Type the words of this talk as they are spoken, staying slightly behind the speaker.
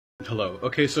Hello.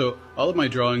 Okay, so all of my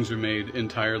drawings are made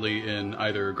entirely in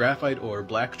either graphite or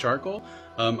black charcoal.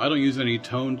 I don't use any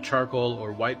toned charcoal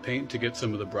or white paint to get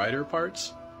some of the brighter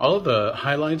parts. All of the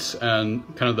highlights and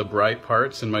kind of the bright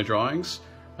parts in my drawings,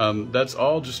 that's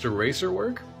all just eraser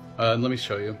work. Let me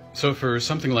show you. So for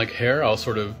something like hair, I'll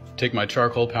sort of take my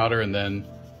charcoal powder and then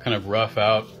kind of rough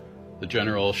out the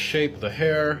general shape of the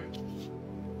hair,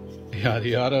 yada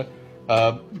yada.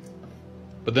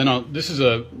 But then this is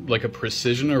like a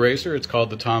precision eraser. It's called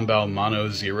the Tombow Mono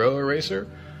Zero eraser,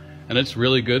 and it's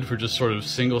really good for just sort of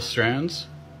single strands.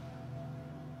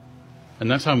 And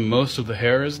that's how most of the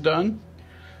hair is done.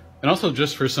 And also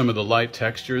just for some of the light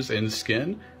textures in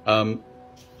skin.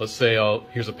 Let's say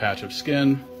here's a patch of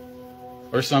skin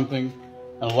or something,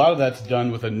 and a lot of that's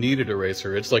done with a kneaded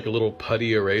eraser. It's like a little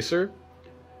putty eraser,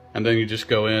 and then you just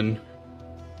go in,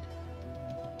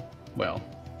 well,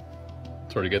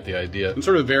 sort of get the idea. And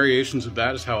sort of variations of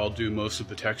that is how I'll do most of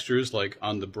the textures, like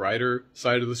on the brighter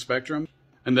side of the spectrum.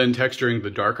 And then texturing the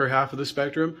darker half of the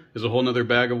spectrum is a whole nother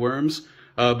bag of worms.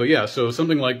 But yeah, so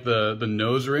something like the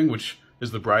nose ring, which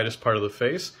is the brightest part of the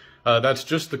face, that's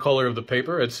just the color of the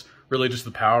paper. It's really just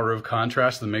the power of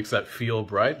contrast that makes that feel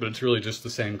bright, but it's really just the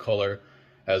same color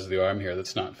as the arm here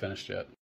that's not finished yet.